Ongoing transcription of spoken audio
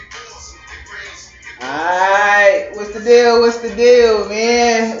What's the deal,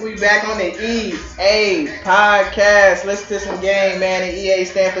 man? We back on the EA podcast. Let's do some game, man. The EA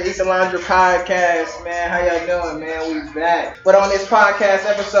stand for East Alondra Podcast, man. How y'all doing, man? We back. But on this podcast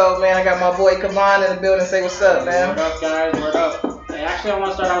episode, man, I got my boy Kavan in the building. Say what's up, man. What up, guys? What up? Hey, actually, I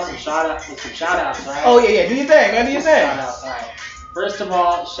want to start out with some shout outs, right? Oh, yeah. Do your thing, man. Do your thing. Shout outs, all right. First of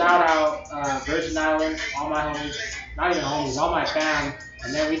all, shout out Virgin Islands, all my homies, not even homies, all my fam.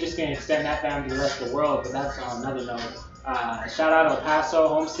 And then we just gonna extend that fam to the rest of the world, but that's on another note. Shout out El Paso,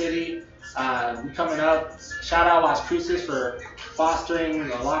 home city. We coming up. Shout out Las Cruces for fostering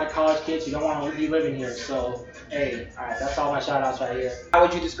a lot of college kids who don't want to be living here. So, hey, all right, that's all my shout outs right here. How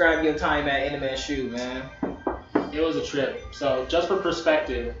would you describe your time at NMSU, man? It was a trip. So, just for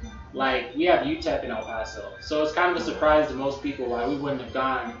perspective, like, we have UTEP in El Paso. So it's kind of a surprise to most people why we wouldn't have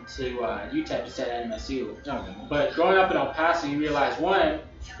gone to UTEP instead of NMSU. But growing up in El Paso, you realize, one,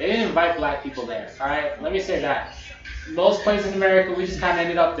 they didn't invite black people there, all right? Let me say that. Most places in America, we just kind of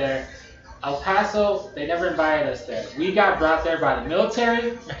ended up there. El Paso, they never invited us there. We got brought there by the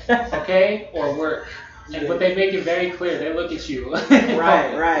military, okay, or work. But they make it very clear. They look at you.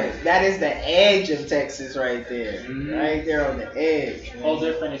 Right. That is the edge of Texas right there. Mm-hmm. Right there on the edge. Whole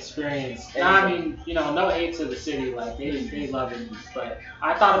different experience. No, I mean, no hate to the city. Like, they love it. But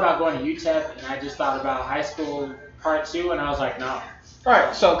I thought about going to UTEP, and I just thought about high school part 2, and I was like, no.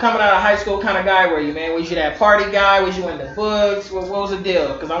 Alright, so coming out of high school kind of guy were you, man? Was you that party guy? Was you into books? What was the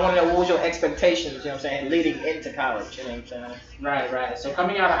deal? Because I want to know what was your expectations, you know what I'm saying, leading into college, you know what I'm saying? Right. So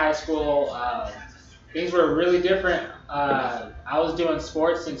coming out of high school, things were really different. I was doing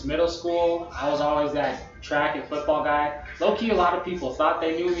sports since middle school. I was always that track and football guy. Low-key, a lot of people thought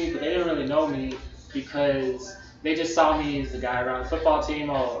they knew me, but they didn't really know me because they just saw me as the guy around the football team,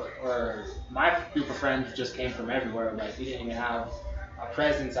 or my group of friends just came from everywhere. Like, we didn't even have a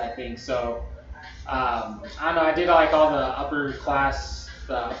presence, I think. So, I don't know, I did like all the upper, how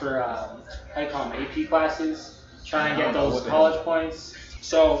you call them, AP classes, try and get those college points.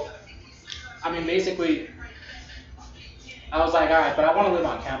 So, I mean, basically, I was like, all right, but I want to live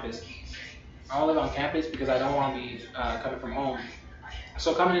on campus. I want to live on campus because I don't want to be coming from home.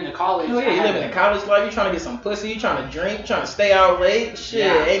 So coming into college, you living in college life, you trying to get some pussy, you trying to drink, trying to stay out late, shit,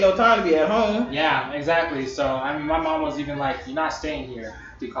 ain't no time to be at home. Yeah, exactly. So, I mean, my mom was even like, you're not staying here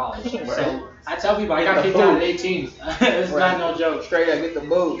through college. Right. So, I tell people, I got kicked out at 18. It's not no joke. Straight up, get the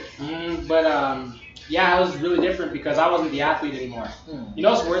boot. Yeah, it was really different because I wasn't the athlete anymore. You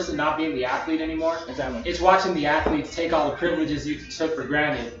know what's worse than not being the athlete anymore? Exactly. It's watching the athletes take all the privileges you took for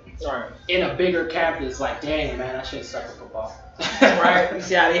granted in a bigger campus. Like, dang, man, I should have stuck with football. Right? You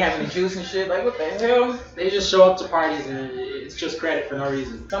see how they having the juice and shit? Like, what the hell? They just show up to parties and it's just credit for no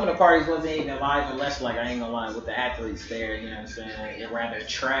reason. Some of the parties wasn't even live, unless, like, I ain't gonna lie, with the athletes there, you know what I'm saying? It rather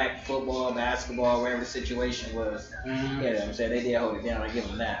track, football, basketball, wherever the situation was. Mm-hmm. You know what I'm saying? They did hold it down. I give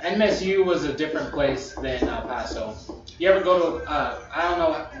them that. NMSU was a different place than El Paso. You ever go to, I don't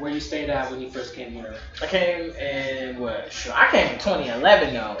know where you stayed at when you first came here. I came in, I came in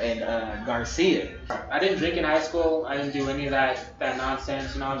 2011, though, in Garcia. I didn't drink in high school. I didn't do any of that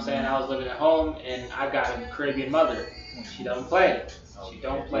nonsense, you know what I'm saying? I was living at home, and I've got a Caribbean mother. She don't play. She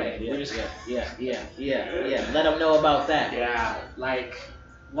don't play. Yeah. Let them know about that. Yeah, like,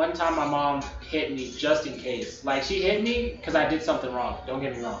 one time my mom hit me just in case. Like, she hit me because I did something wrong. Don't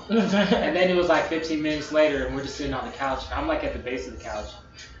get me wrong. And then it was like 15 minutes later, and we're just sitting on the couch. I'm like at the base of the couch.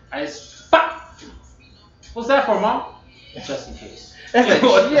 I just, pop! What's that for, Mom? Just in case. That's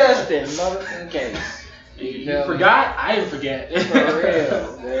just in motherfucking case. You forgot? I didn't forget. For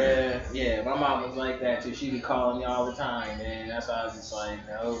real. Yeah, my mom was like that too. She'd be calling me all the time, man. That's why I was just like,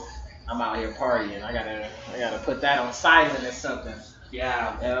 no, I'm out here partying. I gotta put that on silent or something.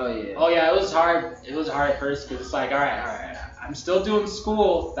 Yeah. Hell yeah. Oh yeah, it was hard. It was hard at first because it's like, all right. I'm still doing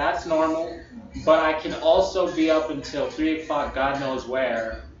school. That's normal. But I can also be up until 3 o'clock, God knows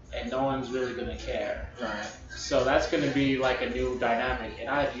where, and no one's really gonna care. Right. So that's gonna be like a new dynamic, and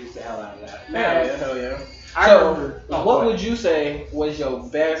I've used the hell out of that. Hell yeah. I remember. What would you say was your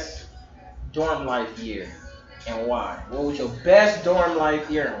best dorm life year, and why? What was your best dorm life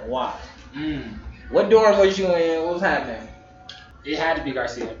year, and why? What dorm was you in? What was happening? It had to be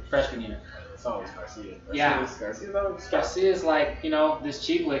Garcia, freshman year. It's always Garcia. Garcia's like, this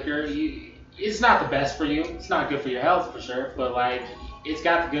cheap liquor. It's not the best for you. It's not good for your health for sure, but like, it's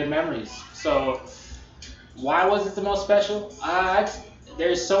got the good memories. So, why was it the most special?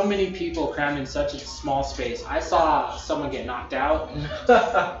 There's so many people crammed in such a small space. I saw someone get knocked out.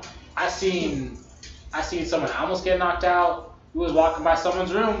 I seen someone almost get knocked out. Who was walking by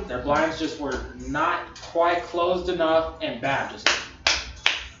someone's room. Their blinds just were not quite closed enough, and bam, just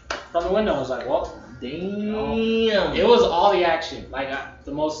from the window. I was like, well, damn. It was all the action, like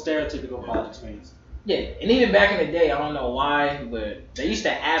the most stereotypical college experience. Yeah, and even back in the day, I don't know why, but they used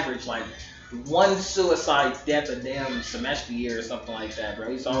to average like one suicide death a damn semester year or something like that, bro.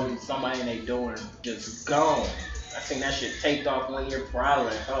 It's always somebody in their dorm just gone. I seen that shit taped off 1 year before I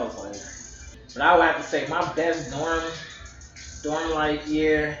left. I was like, but I would have to say my best dorm life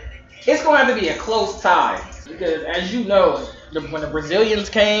year, it's gonna have to be a close tie because as you know, when the Brazilians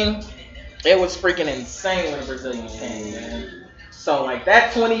came, it was freaking insane when the Brazilians came, man. So like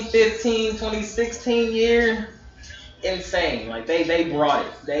that 2015, 2016 year, insane. Like they brought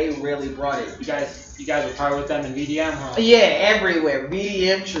it. They really brought it. You guys were part with them in VDM, huh? Yeah, everywhere.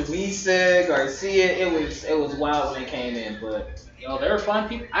 VDM, Trevisa, Garcia. It was wild when they came in, but yo, they were fun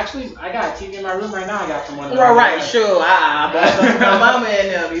people. Actually, I got a TV in my room right now. I got from one of them. Right, sure. I bought some for my mama and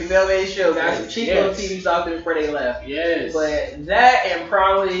them. You feel me? Sure. Got some cheap little TVs off there before they left. Yes. But that and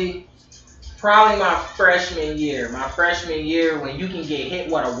probably my freshman year. My freshman year when you can get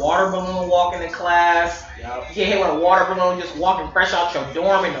hit with a water balloon walking to class. Yep. You get hit with a water balloon just walking fresh out your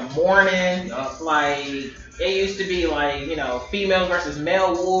dorm in the morning. Yep. Like, it used to be like, you know, female versus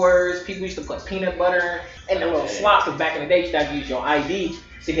male wars. People used to put peanut butter in the little slots. Because back in the day, you had to use your ID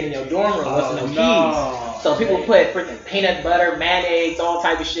to get in your dorm room. Wasn't no keys. So people put freaking peanut butter, mayonnaise, all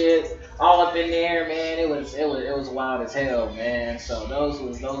type of shit all up in there, man. It was wild as hell, man. So those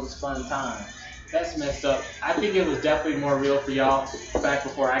was fun times. That's messed up. I think it was definitely more real for y'all back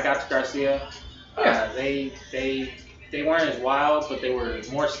before I got to Garcia. Yeah. They weren't as wild, but they were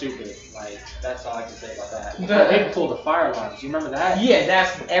more stupid. Like, that's all I can say about that. They pulled the fire alarms. You remember that? Yeah,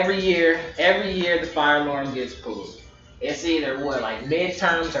 that's every year the fire alarm gets pulled. It's either like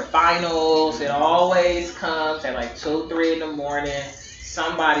midterms or finals. It always comes at like 2, 3 in the morning.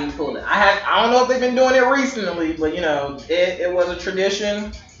 Somebody pulled it. I don't know if they've been doing it recently, but you know, it was a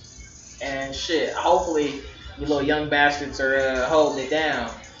tradition. And shit, hopefully you little young bastards are holding it down.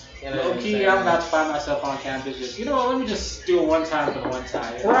 You know Low key, I'm about to find myself on campus just, you know what, let me just do it one time for the one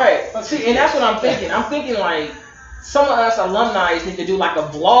time. You know? Right. See, and that's what I'm thinking. I'm thinking like some of us alumni need to do like a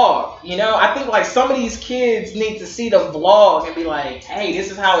vlog. You know, I think like some of these kids need to see the vlog and be like, hey,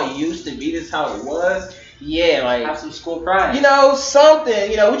 this is how it used to be. This is how it was. Yeah, like have some school pride. You know,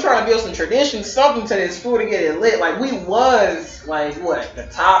 something. You know, we're trying to build some tradition, something to this school to get it lit. Like we was like what, the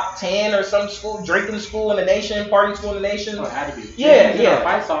top 10 or some school, drinking school in the nation, party school in the nation. Oh, it had to be. Yeah.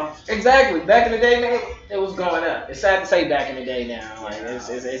 Fight song. Exactly. Back in the day, man, it was going up. It's sad to say back in the day now. Like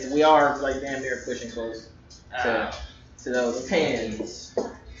it's we are like damn near pushing close to those 10s.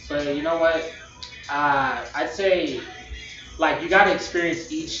 But you know what? I'd say, like, you got to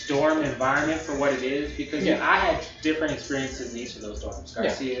experience each dorm environment for what it is, because I had different experiences in each of those dorms.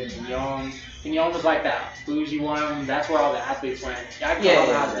 Garcia, Piñon was like that bougie one. That's where all the athletes went. I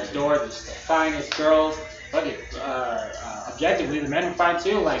came out the door, just the finest girls. Look at objectively, the men were fine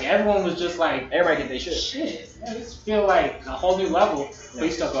too. Like, everyone was just like, everybody did their shit. Shit, man, this feel like a whole new level. But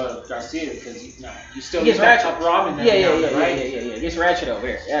you still go to Garcia because you still get that top ramen there. Yeah. It gets ratchet over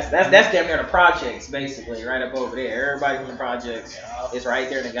here. That's damn near the projects, basically, right up over there. Everybody from the projects is right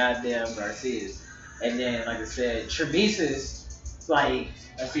there in the goddamn Garcias. And then, like I said, Trevisa's, like,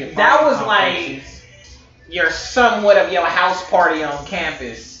 that was like your somewhat of your house party on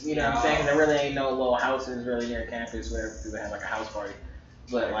campus. You know what I'm saying? 'Cause there really ain't no little houses really near campus where people have like a house party.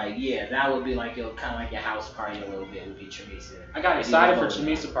 But like, yeah, that would be like your kind of like your house party a little bit would be Trevisa. I got excited for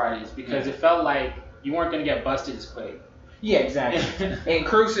Trevisa parties because it felt like you weren't gonna get busted as quick. Yeah, exactly. And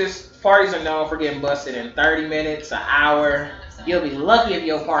Cruces, parties are known for getting busted in 30 minutes, an hour. You'll be lucky if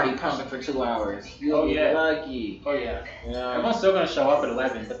your party pumping for 2 hours. You'll be lucky. Oh yeah. Everyone's still gonna show up at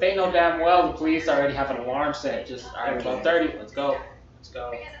 11, but they know damn well the police already have an alarm set. Just all right, 12:30, let's go.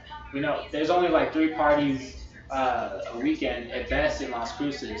 We know there's only like 3 parties a weekend at best in Las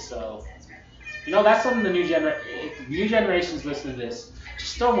Cruces, so you know that's something the new generations listen to this.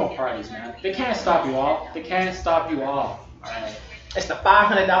 Just throw more parties, man. They can't stop you all. Alright. It's the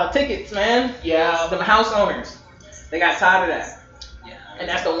 $500 tickets, man. Yeah. Them house owners, they got tired of that. Yeah. And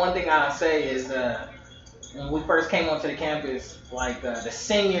that's the one thing I'll say is when we first came onto the campus, like the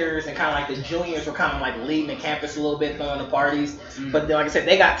seniors and kind of like the juniors were kind of like leading the campus a little bit, throwing the parties. But then, like I said,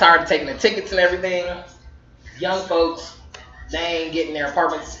 they got tired of taking the tickets and everything. Young folks, they ain't getting their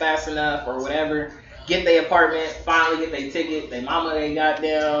apartments fast enough or whatever. Get their apartment, finally get their ticket. Their mama, they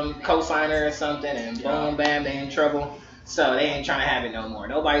goddamn co-signer or something, and boom, bam, they in trouble. So they ain't trying to have it no more.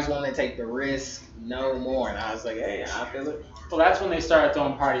 Nobody's willing to take the risk no more. And I was like, hey, I feel it. Well, that's when they started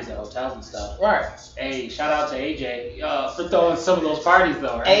throwing parties at hotels and stuff. Right. Hey, shout out to AJ for throwing some of those parties,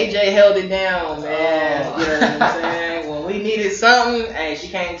 though, right? AJ held it down, man. You know what I'm saying? When when we needed something, hey, she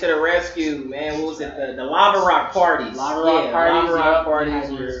came to the rescue, man. What was it? The Lava Rock parties. Lava Rock parties. Lava Rock Yep. parties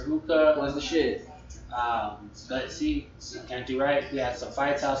Your were hookah. was the shit. But see, can't do right. We had some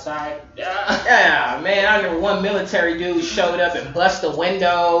fights outside. Yeah, man. I remember one military dude showed up and bust the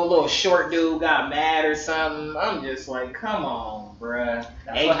window. Little short dude got mad or something. I'm just like, come on, bruh.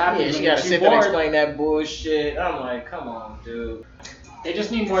 That's what happens when you gotta you're sit too there and bored. explain that bullshit. I'm like, come on, dude. They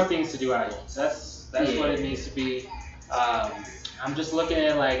just need more things to do out here. That's Yeah. what it needs to be. I'm just looking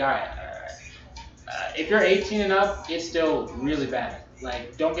at it like, all right. If you're 18 and up, it's still really bad.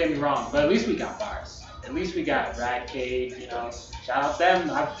 Like, don't get me wrong, but at least we got bars. At least we got Rad Cave, you know. Shout out them.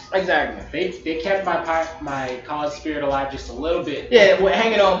 Exactly. They kept my college spirit alive just a little bit. Yeah, well,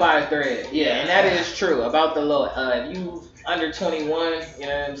 hanging on by a thread. Yeah, and that is true about the little. If you under 21, you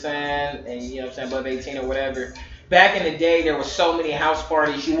know what I'm saying, and you know what I'm saying, above 18 or whatever. Back in the day, there was so many house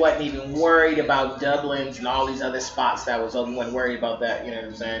parties, you wasn't even worried about Dublin's and all these other spots that was open. Wasn't worried about that, you know what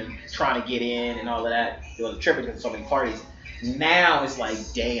I'm saying, trying to get in and all of that. It was tripping because so many parties. Now it's like,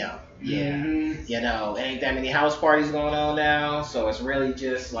 damn, yeah, you know, it ain't that many house parties going on now, so it's really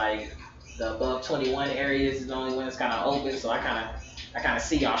just like the above 21 areas is the only one that's kind of open. So I kind of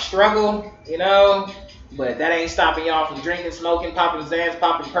see y'all struggle, you know. But that ain't stopping y'all from drinking, smoking, popping Zans,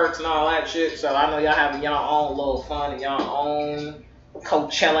 popping perks, and all that shit. So I know y'all having y'all own little fun in y'all own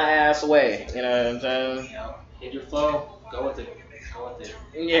Coachella ass way. You know what I'm saying? You know, hit your flow, go with it.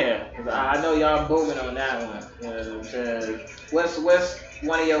 Yeah, 'cause I know y'all booming on that one. You know what I'm saying? What's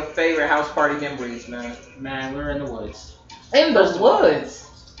one of your favorite house party memories, man? Man, we were in the woods. In the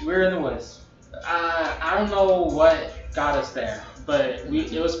woods? We were in the woods. I don't know what got us there, but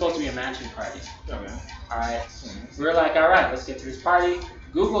it was supposed to be a mansion party. Okay. All right. We were like, all right, let's get to this party.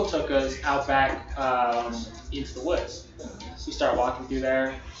 Google took us out back into the woods. We started walking through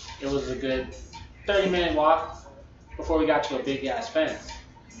there. It was a good 30-minute walk before we got to a big ass fence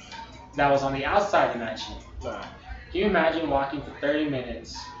that was on the outside of the mansion. Wow. Can you imagine walking for 30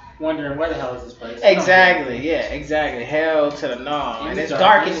 minutes, wondering where the hell is this place? Exactly, yeah, exactly. Hell to the no. And it's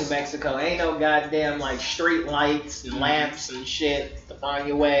dark in New Mexico. Ain't no goddamn like street lights and lamps and shit to find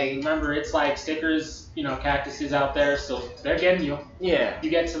your way. Remember, it's like stickers, you know, cactuses out there, so they're getting you. Yeah. You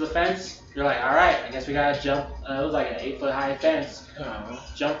get to the fence, you're like, all right, I guess we gotta jump. It was like an 8-foot high fence.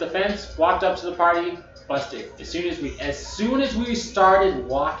 Jumped the fence, walked up to the party, busted. As soon as we started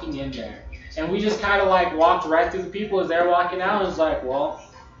walking in there, and we just kind of like walked right through the people as they're walking out, and it was like, well,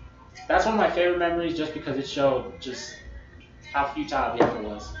 that's one of my favorite memories just because it showed just how futile the effort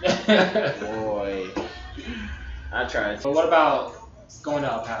was. Boy, I tried. But what about going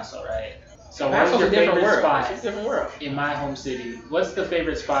to El Paso, right? So Paso's what's your a different favorite world. spot It's a different world. in my home city? What's the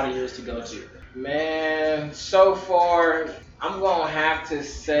favorite spot of yours to go to? Man, so far, I'm going to have to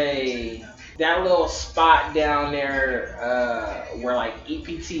say that little spot down there where like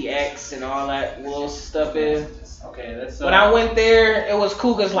EPTX and all that little stuff is. Okay, that's When I went there, it was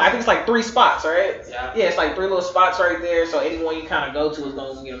cool because I think it's like 3 spots, right? Yeah. Yeah, it's like 3 little spots right there. So anyone you kind of go to is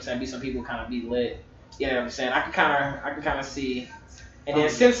going to, you know what I'm saying, be some people kind of be lit. You know what I'm saying? I can kind of see. And then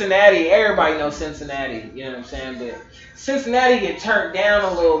Cincinnati, everybody knows Cincinnati. You know what I'm saying? But Cincinnati get turned down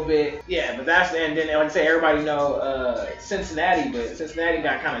a little bit. Yeah, but and then like I say, everybody know Cincinnati, but Cincinnati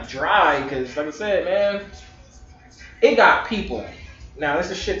got kind of dry because, like I said, man, it got people. Now,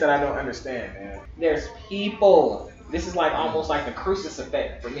 this is shit that I don't understand, man. There's people. This is like almost like the Crucis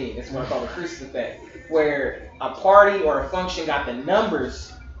effect for me. This is what I call the Crucis effect, where a party or a function got the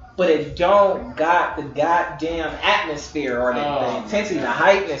numbers, but it don't got the goddamn atmosphere or the intensity, the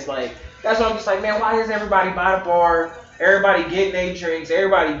hypeness. Like, that's why I'm just like, man, why is everybody by the bar? Everybody getting their drinks,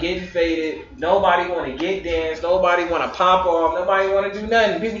 everybody getting faded, nobody want to get danced, nobody want to pop off, nobody want to do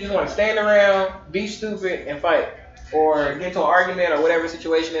nothing. People just want to stand around, be stupid, and fight. Or get into an argument or whatever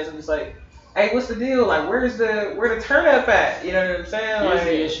situation is. I'm just like, hey, what's the deal? Like, where the turn up at? You know what I'm saying? Here's Like,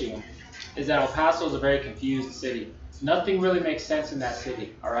 the issue, is that El Paso is a very confused city. Nothing really makes sense in that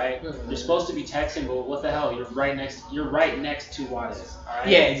city, all right? Mm-hmm. You're supposed to be Texan, but what the hell? You're right next to Juarez, all right?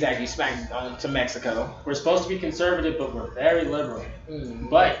 Yeah, exactly. Smack to Mexico. We're supposed to be conservative, but we're very liberal. Mm-hmm.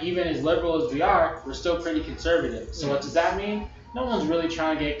 But even as liberal as we are, we're still pretty conservative. So what does that mean? No one's really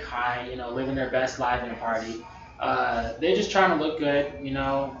trying to get high, you know, living their best life in a party. They're just trying to look good, you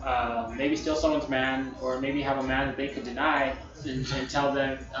know, maybe steal someone's man, or maybe have a man that they could deny and tell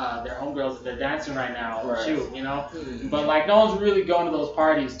them their homegirls that they're dancing right now, or shoot, you know. Mm-hmm. But like, no one's really going to those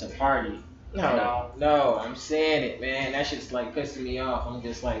parties to party. No, I'm saying it, man. That shit's like pissing me off. I'm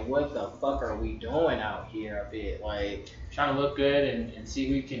just like, what the fuck are we doing out here a bit? Like, trying to look good and see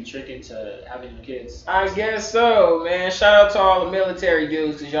who we can trick into having kids. I guess so, man. Shout out to all the military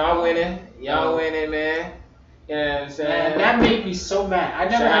dudes, cause y'all winning. Y'all winning, man. You know what I'm saying? Man, that made me so mad. I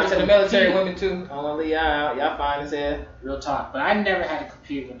never Shout had out to to the compete. military women too. I want to leave y'all out. Y'all fine as hell. Real talk, but I never had to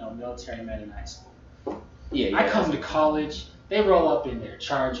compete with no military men in high school. Yeah, I come to college, they roll up in their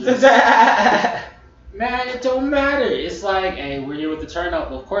Chargers. yeah. Man, it don't matter. It's like, hey, we're here with the turn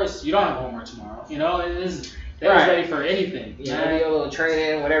up. Of course, you don't have homework tomorrow. You know, it is. They was Right. ready for anything. Yeah, man. do a little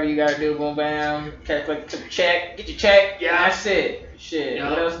training, whatever you gotta do, boom, bam. Click the check, get your check. Yeah, that's it. Shit. Yeah.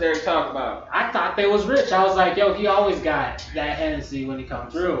 What else there to talk about? I thought they was rich. I was like, yo, he always got that Hennessy when he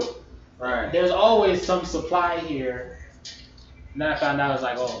come through. Right. There's always some supply here. And then I found out, I was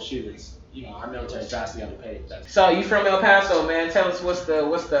like, oh shoot, it's, you know, our military's vastly underpaid. So you from El Paso, man? Tell us what's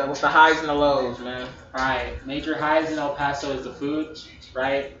the highs and the lows, man. Alright, major highs in El Paso is the food,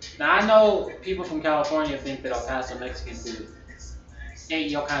 right? Now I know people from California think that El Paso Mexican food ain't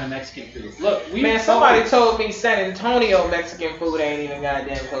your kind of Mexican food. Look, Somebody told me San Antonio Mexican food ain't even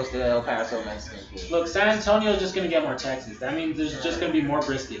goddamn close to El Paso Mexican food. Look, San Antonio's just gonna get more Texas. That means there's just gonna be more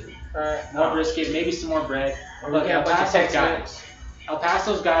brisket. Alright. More brisket, maybe some more bread. Look, Yeah, El bunch of Paso's got it. Tex-Mex. El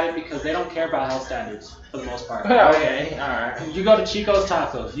Paso's got it because they don't care about health standards for the most part. Okay, alright. You go to Chico's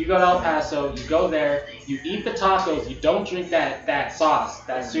Tacos, you go to El Paso, you go there, you eat the tacos, you don't drink that sauce,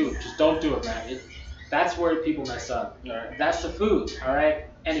 that soup. Just don't do it, man. That's where people mess up. Alright. That's the food, all right?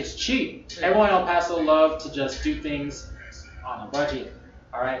 And it's cheap. Everyone in El Paso love to just do things on a budget,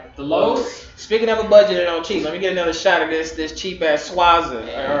 all right? The lows. Speaking of a budget and on cheap, let me get another shot of this cheap ass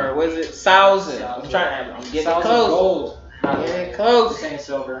Swaza, or was it Sauza? I'm getting Salsa close. Gold. Getting close. This ain't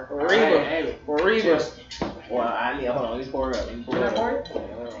silver. Reba. Hey, Reba. Well, I need. Hold on. Let me pour it up. Can I pour it?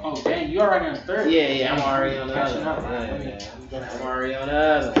 Oh dang, you already on the third. Yeah, I'm already on the Catching other. up. I'm already on the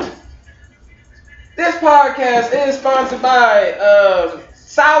other. This podcast is sponsored by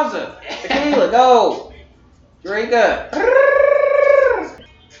Sauza Tequila Gold. Drink up.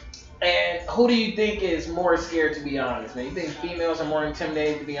 And who do you think is more scared, to be honest? Now, you think females are more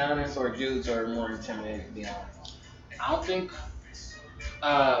intimidated, to be honest, or dudes are more intimidated, to be honest? I don't think.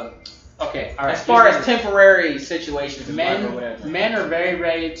 Okay, all right. As far as temporary situations in life or whatever. Men are very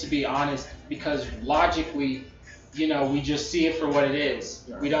ready to be honest because logically, you know, we just see it for what it is.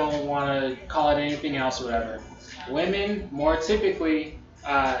 We don't want to call it anything else or whatever. Women more typically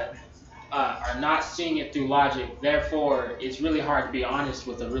are not seeing it through logic. Therefore, it's really hard to be honest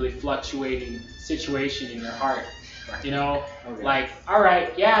with a really fluctuating situation in your heart. You know, like, all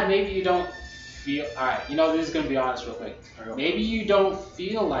right, yeah, maybe you don't feel. All right, you know, this is gonna be honest real quick. Maybe you don't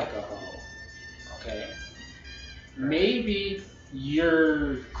feel like a hoe. Okay. Maybe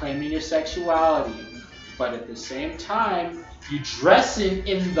you're claiming your sexuality, but at the same time, you dressing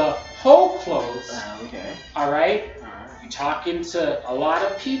in the hoe clothes. Okay. All right. You talking to a lot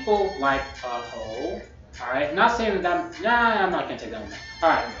of people like a hoe. All right. Not saying that I'm not gonna take that one. All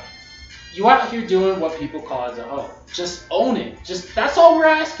right. You out here doing what people call as a hoe. Just own it. That's all we're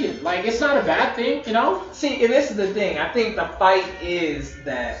asking. Like, it's not a bad thing, you know? See, and this is the thing. I think the fight is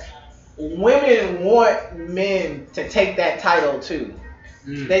that women want men to take that title too.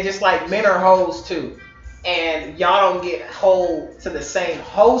 They just like men are hoes too. And y'all don't get hold to the same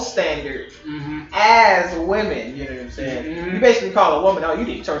hoe standard as women, you know what I'm saying? You basically call a woman, oh, you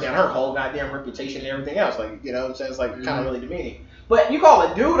need to turn down her whole goddamn reputation and everything else. Like, you know what I'm saying? It's like kind of really demeaning. But you call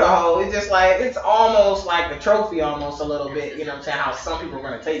a dude a hoe, it's just like, it's almost like a trophy almost a little bit, you know what I'm saying? How some people are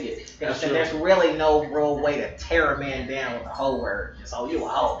going to take it. You know what I'm saying? There's really no real way to tear a man down with a hoe word. Just, oh, you a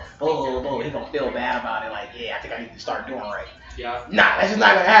hoe. Boom. He's going to feel bad about it. Like, yeah, I think I need to start doing right. Yeah. Nah, that's just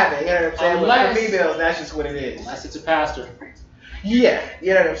not going to happen. You know what I'm saying? Unless, but for females, that's just what it is. Unless it's a pastor. Yeah,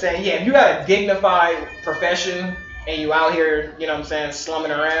 you know what I'm saying? Yeah, if you got a dignified profession and you out here, you know what I'm saying,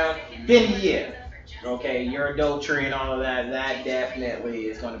 slumming around, then yeah. Okay, your adultery and all of that definitely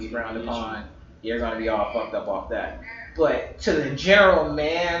is going to be frowned upon. You're going to be all fucked up off that. But to the general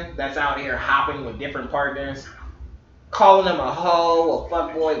man that's out here hopping with different partners, calling them a hoe, a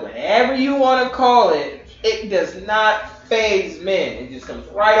fuckboy, whatever you want to call it, it does not faze men. It just comes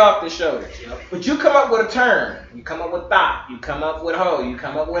right off the shoulder. But you come up with a term, you come up with thought, you come up with hoe, you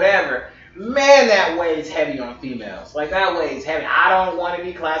come up with whatever. Man, that weighs heavy on females. Like, that weighs heavy. I don't want to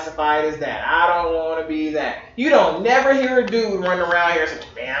be classified as that. I don't want to be that. You don't never hear a dude running around here saying,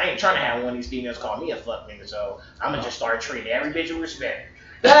 man, I ain't trying to have one of these females call me a fuck nigga, so I'm going to just start treating every bitch with respect.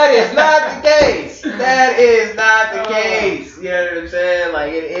 That is not the case. That is not the case. You know what I'm saying?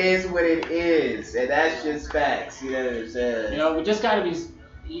 Like, it is what it is. And that's just facts. You know what I'm saying? You know, we just gotta be.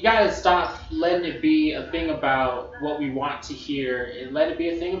 You gotta stop letting it be a thing about what we want to hear and let it be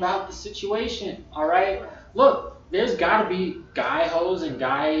a thing about the situation. All right? Look, there's gotta be guy hoes and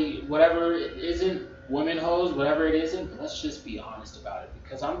guy whatever it isn't, women hoes, whatever it isn't. But let's just be honest about it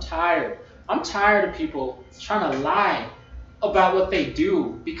because I'm tired I'm tired of people trying to lie about what they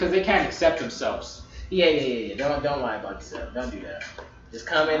do because they can't accept themselves. Yeah. Don't lie about yourself. Don't do that. Just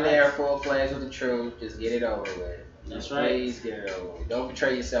come in there full fledged with the truth. Just get it over with. That's right. Please get it over with. Don't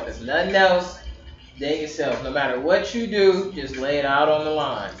betray yourself. It's nothing else than yourself. No matter what you do, just lay it out on the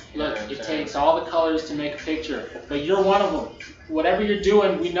line. Look, it takes all the colors to make a picture, but you're one of them. Whatever you're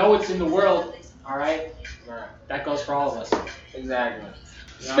doing, we know it's in the world. All right. Right. That goes for all of us. Exactly.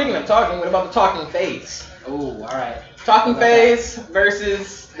 Speaking of talking, what about the talking phase? Oh, all right. Talking phase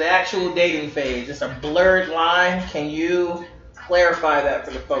versus the actual dating phase. It's a blurred line. Can you clarify that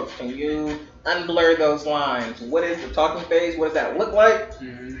for the folks? Can you unblur those lines? What is the talking phase? What does that look like?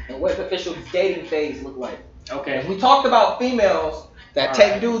 Mm-hmm. And what does the official dating phase look like? Okay. We talked about females that All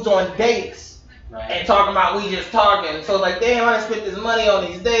take right. dudes on dates. Right. And talking about we just talking. So like, damn, I done spent this money on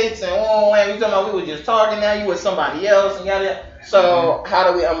these dates, and oh man, we talking about we were just talking. Now you with somebody else, and yada. So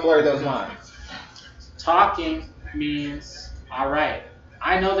how do we unblur those lines? Talking means, all right,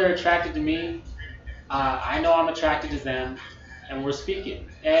 I know they're attracted to me. I know I'm attracted to them, and we're speaking.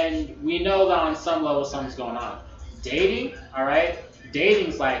 And we know that on some level something's going on. Dating, all right,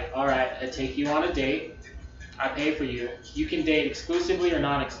 dating's like, all right, I take you on a date. I pay for you. You can date exclusively or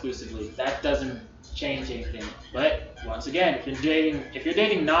non-exclusively. That doesn't change anything. But once again, if you're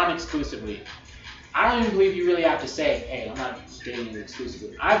dating non-exclusively, I don't even believe you really have to say, hey, I'm not dating you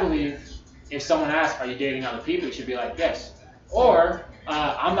exclusively. I believe if someone asks, are you dating other people, you should be like, yes. Or,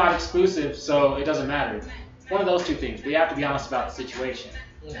 I'm not exclusive, so it doesn't matter. One of those two things. We have to be honest about the situation,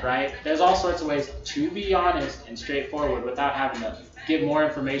 right? There's all sorts of ways to be honest and straightforward without having to give more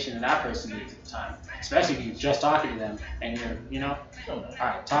information than that person needs at the time. Especially if you're just talking to them and you're, all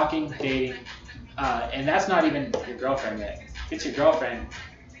right, talking, dating, and that's not even your girlfriend yet. If it's your girlfriend,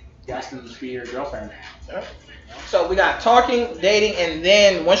 you ask them to be your girlfriend. Yeah. So we got talking, dating, and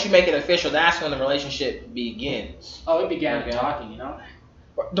then once you make it official, that's when the relationship begins. Oh, it began with talking,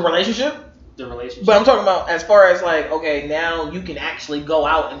 The relationship? The relationship. But I'm talking about as far as like, okay, now you can actually go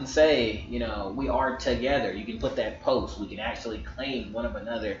out and say, we are together. You can put that post. We can actually claim one of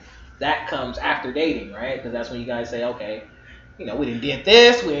another. That comes after dating, right? Because that's when you guys say, okay, we done did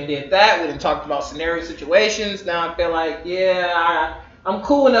this, we done did that, we done talked about scenario situations. Now I feel like, I'm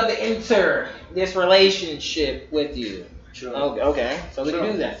cool enough to enter this relationship with you. Sure. Okay, so we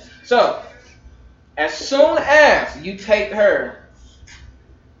can do that. So, as soon as you take her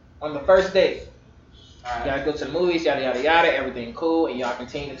on the first date, you gotta go to the movies, yada yada yada, everything cool, and y'all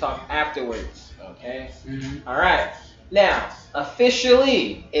continue to talk afterwards. Okay? Mm-hmm. Alright. Now,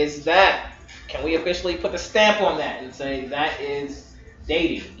 officially, can we officially put the stamp on that and say that is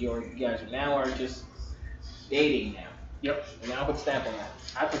dating? You guys now are just dating now. Yep. And I'll put the stamp on that.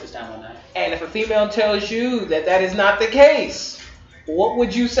 I put the stamp on that. And if a female tells you that is not the case, what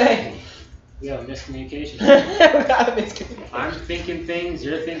would you say? We have miscommunication. Miscommunication. I'm thinking things,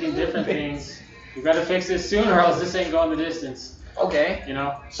 you're thinking different things. We gotta fix this sooner or else this ain't going the distance. Okay.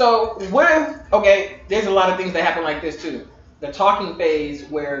 So there's a lot of things that happen like this too. The talking phase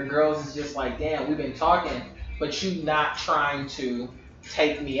where girls is just like, damn, we've been talking, but you not trying to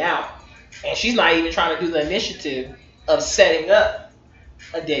take me out. And she's not even trying to do the initiative of setting up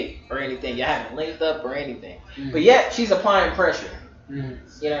a date or anything. You haven't linked up or anything. Mm-hmm. But yet she's applying pressure.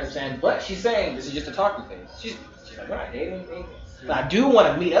 Mm-hmm. You know what I'm saying? But she's saying this is just a talking phase. She's like, we're not dating anything. But I do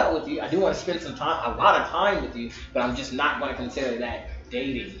want to meet up with you. I do want to spend a lot of time with you, but I'm just not going to consider that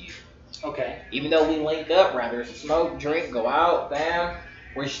dating you. Okay. Even though we link up, rather it's smoke, drink, go out, bam,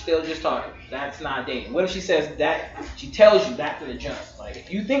 we're still just talking. That's not dating. What if she says that? She tells you that from the jump. Like,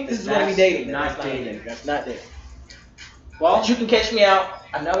 if you think this is going to be dating, then that's not dating. That's not dating. Well, but you can catch me out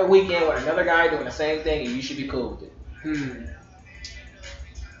another weekend with another guy doing the same thing, and you should be cool with it.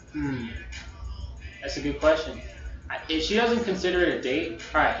 That's a good question. If she doesn't consider it a date,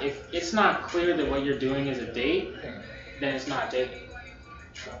 all right, if it's not clear that what you're doing is a date, then it's not dating.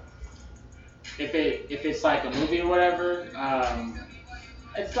 If it's like a movie or whatever,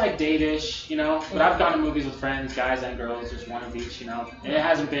 it's like date-ish, But I've gone to movies with friends, guys and girls, just one of each, and it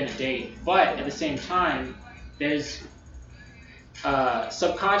hasn't been a date. But at the same time, there's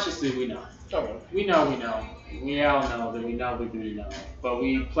subconsciously we know. Okay. We know. We all know that we know. But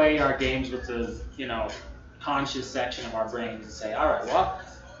we play our games with the, conscious section of our brains and say, all right, well,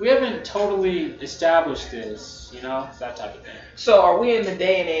 we haven't totally established this, that type of thing. So are we in the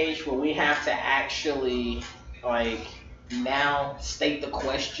day and age where we have to actually, now state the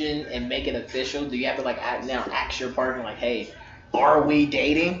question and make it official? Do you have to, now ask your partner, hey, are we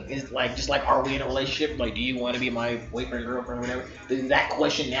dating? Is like just like are we in a relationship? Like, do you want to be my boyfriend, girlfriend, or whatever? That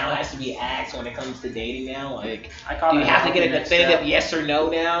question now has to be asked when it comes to dating now. Like, do you have to get a definitive yes or no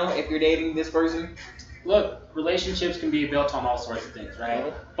now if you're dating this person? Look, relationships can be built on all sorts of things,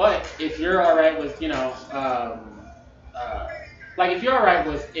 right? But if you're all right with, like if you're all right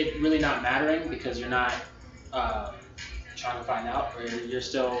with it really not mattering because you're not trying to find out, or you're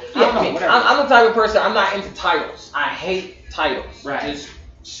still, whatever. I'm the type of person, I'm not into titles. I hate titles. Right. Just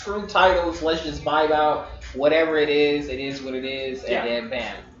screw titles. Let's just vibe out. Whatever it is what it is, and then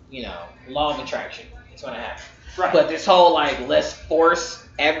bam, law of attraction. It's gonna happen. Right. But this whole like let's force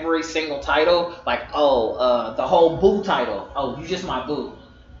every single title, like the whole boo title. Oh, you just my boo.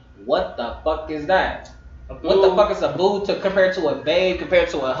 What the fuck is that? What the fuck is a boo compared to a babe, compared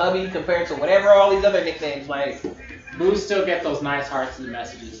to a hubby, compared to whatever all these other nicknames like? Boos still get those nice hearts in the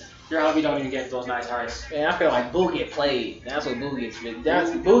messages. Your hubby don't even get those nice hearts. Man, I feel like boo get played. That's what boo gets.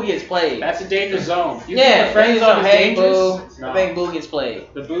 Boo gets played. That's a dangerous zone. You think the friend zone is dangerous? Boo. No. I think boo gets played.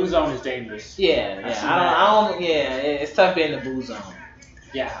 The boo zone is dangerous. Yeah. I don't. Yeah, it's tough being the boo zone.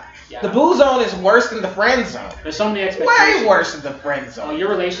 Yeah. The boo zone is worse than the friend zone. There's so many expectations. Way worse than the friend zone. Oh, your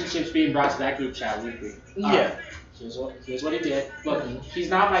relationship's being brought to that group chat weekly. Yeah. Here's what he did. Look, he's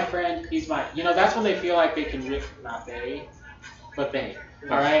not my friend. He's my. That's when they feel like they can not they, but they.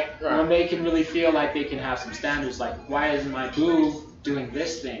 All right. When they can really feel like they can have some standards. Like, why isn't my boo doing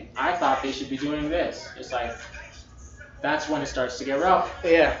this thing? I thought they should be doing this. It's like. That's when it starts to get rough.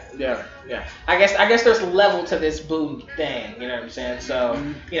 Yeah. I guess there's a level to this boo thing, you know what I'm saying? So,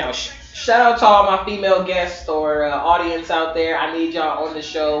 shout out to all my female guests or audience out there. I need y'all on the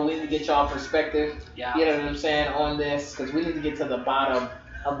show. We need to get y'all perspective, you know what I'm saying, on this, because we need to get to the bottom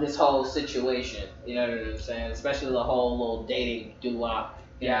of this whole situation, you know what I'm saying? Especially the whole little dating doo-wop,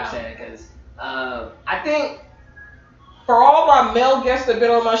 you know what I'm saying? Because I think for all my male guests that have been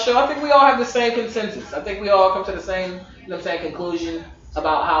on my show, I think we all have the same consensus. I think we all come to the same, conclusion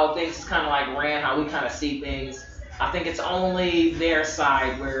about how things kind of like ran, how we kind of see things. I think it's only their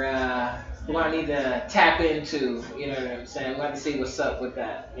side where we're going to need to tap into, you know what I'm saying? We're going to see what's up with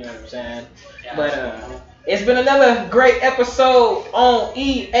that, you know what I'm saying? Yeah, but it's been another great episode on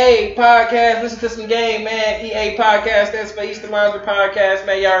EA Podcast. Listen to some game, man. EA Podcast, that's for Eastern Laundry Podcast,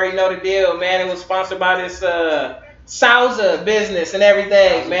 man. You already know the deal, man. It was sponsored by this Sousa business and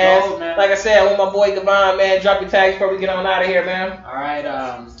everything, man. Gold, man. Like I said, with my boy Gavon, man. Drop your tags before we get on out of here, man. All right.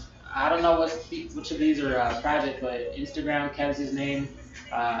 I don't know which of these are private, but Instagram, Kev's his name.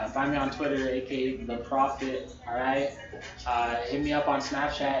 Find me on Twitter, aka The Prophet. All right. Hit me up on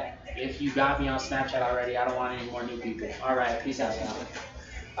Snapchat. If you got me on Snapchat already, I don't want any more new people. All right. Peace out, y'all.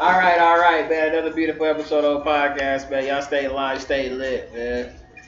 All right, man. Another beautiful episode of the podcast, man. Y'all stay alive, stay lit, man.